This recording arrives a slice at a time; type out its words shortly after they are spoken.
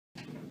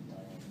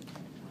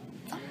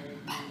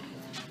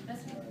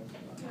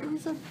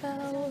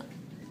Isabel.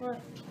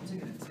 What?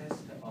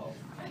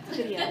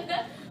 Video.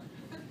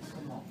 So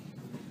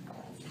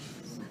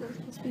we're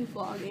supposed to be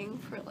vlogging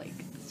for like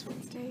this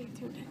Wednesday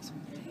through next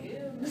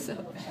Wednesday.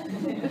 So.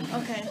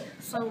 Okay,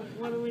 so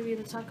what do we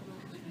need to talk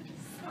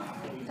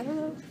about? I don't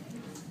know.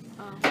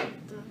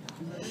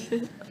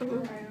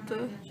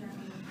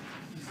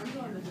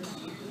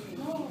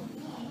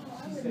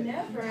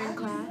 We're in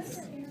class.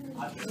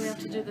 We have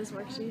to do this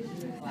worksheet.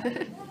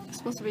 We're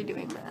supposed to be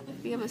doing math.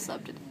 We have a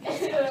sub today.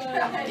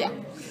 Yeah.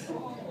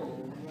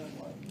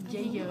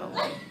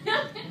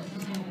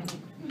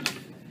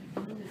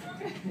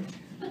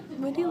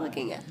 What are you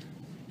looking at?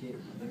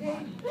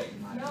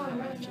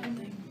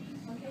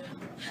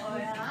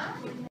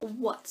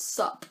 What's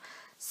up?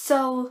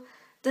 So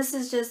this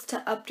is just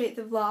to update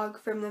the vlog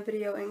from the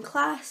video in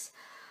class.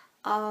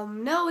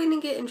 No, we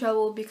didn't get in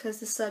trouble because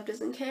the sub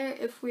doesn't care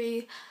if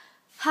we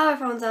have our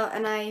phones out,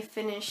 and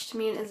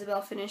me and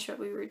Isabel finished what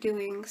we were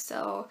doing,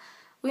 so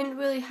we didn't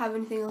really have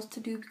anything else to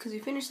do because we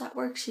finished that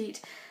worksheet,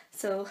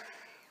 so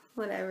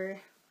whatever.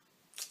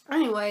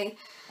 Anyway,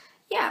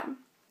 yeah,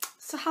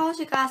 so how was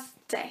your guys'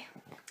 day?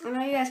 I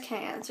know you guys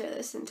can't answer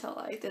this until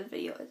like this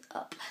video is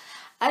up.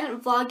 I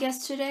didn't vlog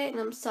yesterday, and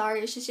I'm sorry,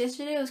 it's just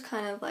yesterday was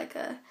kind of like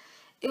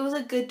it was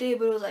a good day,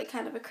 but it was like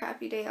kind of a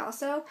crappy day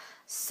also,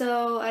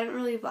 so I didn't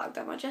really vlog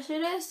that much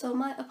yesterday, so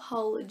my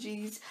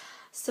apologies.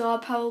 So I'll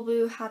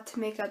probably have to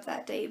make up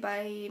that day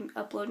by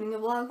uploading a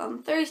vlog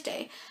on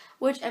Thursday,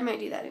 which I might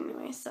do that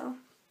anyway. So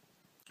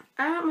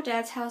I'm at my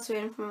dad's house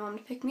waiting for my mom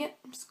to pick me up.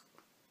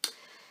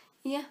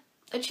 Yeah,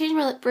 I changed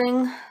my lip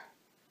ring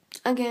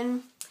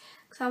again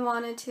because I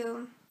wanted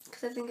to,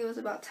 because I think it was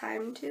about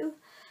time to.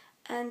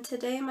 And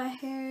today my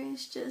hair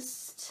is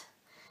just,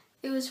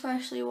 it was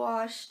freshly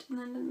washed and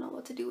I didn't know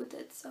what to do with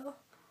it. So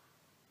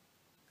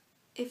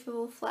if it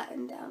will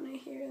flatten down right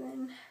here,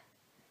 then,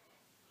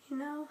 you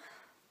know,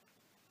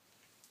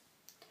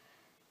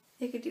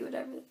 it could do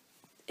whatever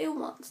it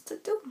wants to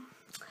do.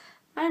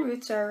 My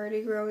roots are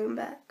already growing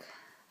back.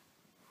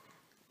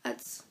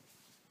 That's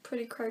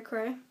pretty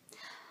cray.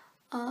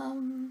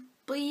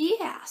 But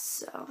yeah,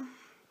 so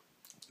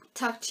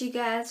talk to you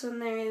guys when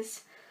there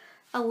is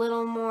a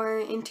little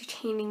more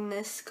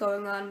entertainingness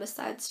going on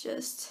besides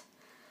just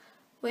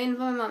waiting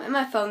for my mom. And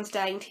my phone's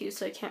dying too,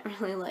 so I can't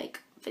really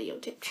like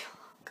videotape too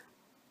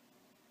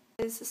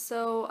long.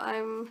 So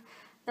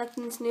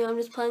nothing's new. I'm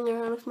just playing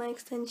around with my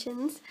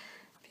extensions,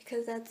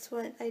 because that's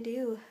what I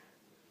do.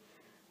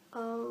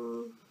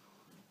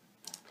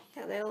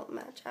 Yeah, they don't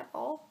match at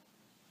all.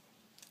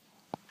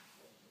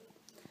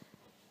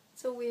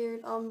 It's a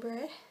weird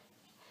ombre,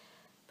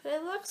 but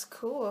it looks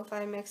cool if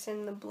I mix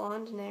in the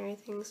blonde and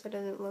everything, so it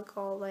doesn't look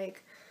all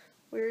like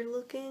weird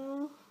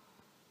looking.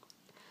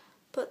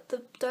 But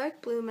the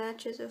dark blue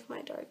matches with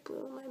my dark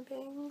blue in my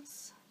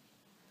bangs,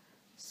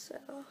 so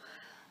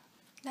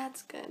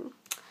that's good.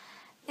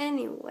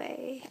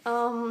 Anyway,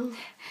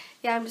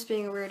 yeah, I'm just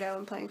being a weirdo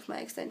and playing for my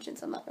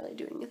extensions. I'm not really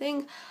doing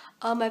anything.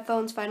 My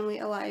phone's finally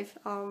alive,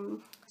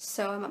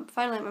 so I'm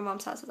finally at my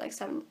mom's house at like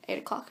 8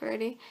 o'clock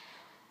already,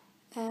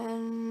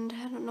 and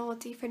I don't know what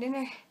to eat for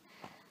dinner.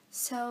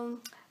 So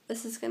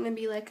this is gonna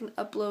be like an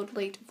upload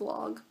late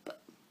vlog,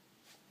 but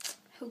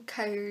who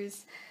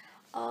cares?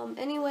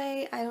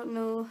 Anyway, I don't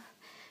know.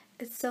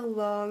 It's so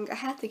long. I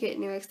have to get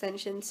new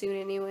extensions soon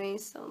anyway,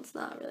 so it's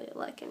not really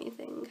like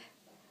anything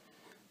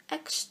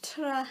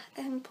extra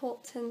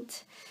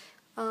important.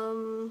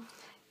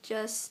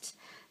 Just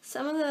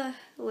some of the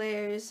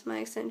layers, my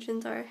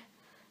extensions are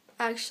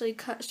actually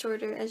cut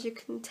shorter, as you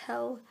can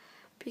tell,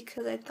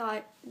 because I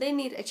thought they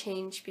need a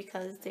change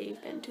because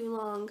they've been too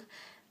long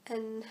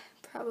and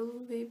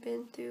probably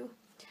been through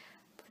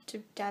a bunch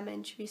of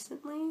damage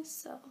recently,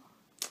 so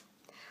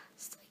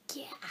it's like,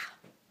 yeah.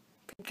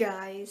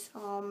 Guys,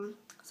 so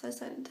I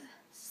decided to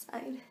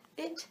side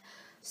it.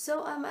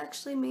 So I'm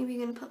actually maybe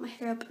going to put my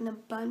hair up in a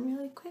bun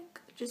really quick,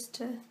 just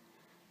to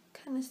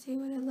kind of see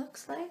what it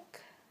looks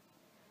like.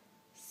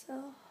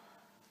 So,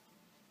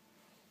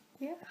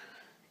 yeah,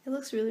 it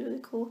looks really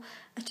cool.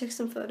 I took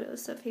some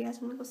photos, so if you guys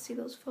want to go see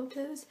those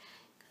photos,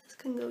 you guys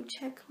can go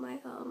check my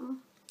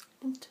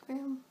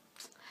Instagram,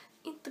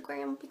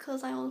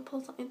 because I only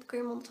post on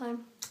Instagram all the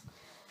time.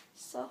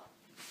 So,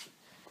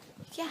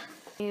 yeah.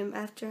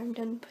 After I'm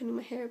done putting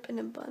my hair up in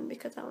a bun,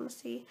 because I want to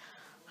see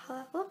how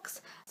that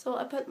looks. So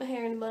I put my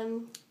hair in a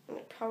bun, and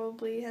it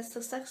probably has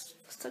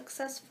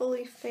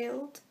successfully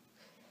failed.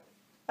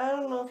 I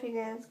don't know if you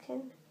guys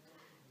can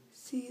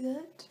see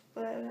that,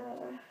 but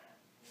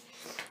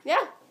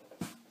yeah,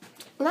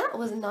 that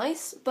was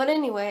nice. But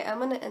anyway, I'm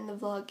gonna end the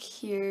vlog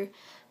here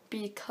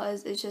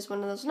because it's just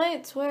one of those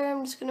nights where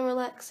I'm just gonna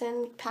relax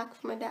and pack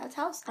for my dad's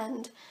house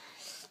and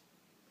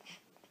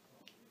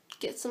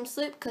get some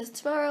sleep, because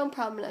tomorrow I'm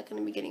probably not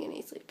going to be getting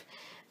any sleep.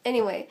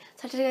 Anyway,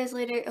 talk to you guys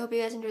later. I hope you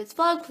guys enjoyed this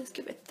vlog. Please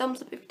give it a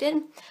thumbs up if you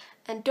did.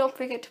 And don't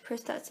forget to press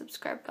that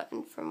subscribe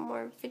button for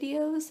more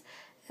videos.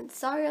 And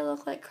sorry I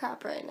look like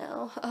crap right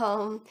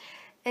now.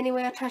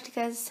 Anyway, I'll talk to you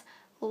guys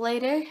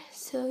later.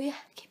 So yeah,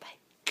 okay, bye.